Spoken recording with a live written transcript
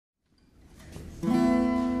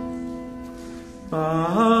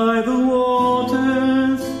by the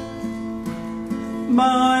waters,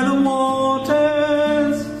 by the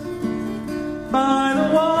waters, by the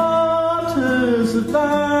waters of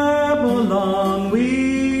Babylon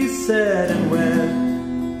we sat and wept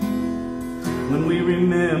when we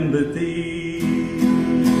remembered thee.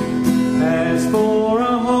 As for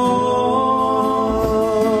our home,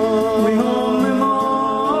 we hung them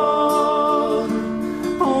all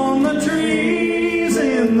on the trees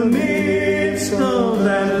in the midst of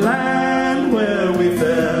that land where we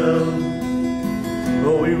fell.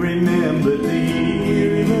 Oh, we remember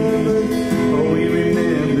thee. Oh, we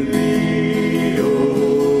remember thee.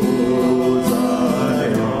 Oh,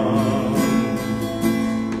 Zion.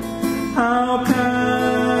 How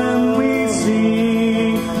can we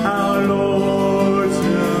sing our Lord's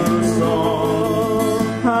new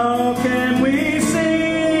song? How can we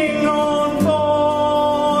sing on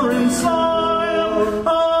foreign soil,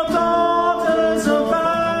 our daughters of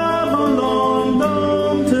Babylon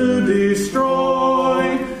doomed to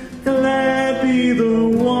destroy? Glad be the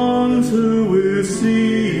ones who will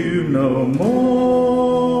see you no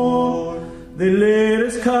more. They led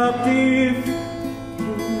us captive,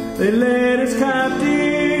 they led us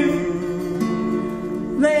captive,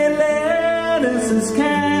 they led us as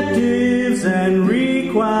captives and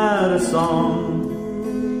required a song.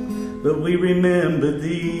 But we remember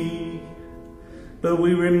thee, but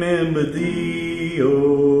we remember thee,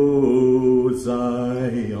 O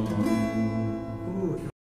Zion.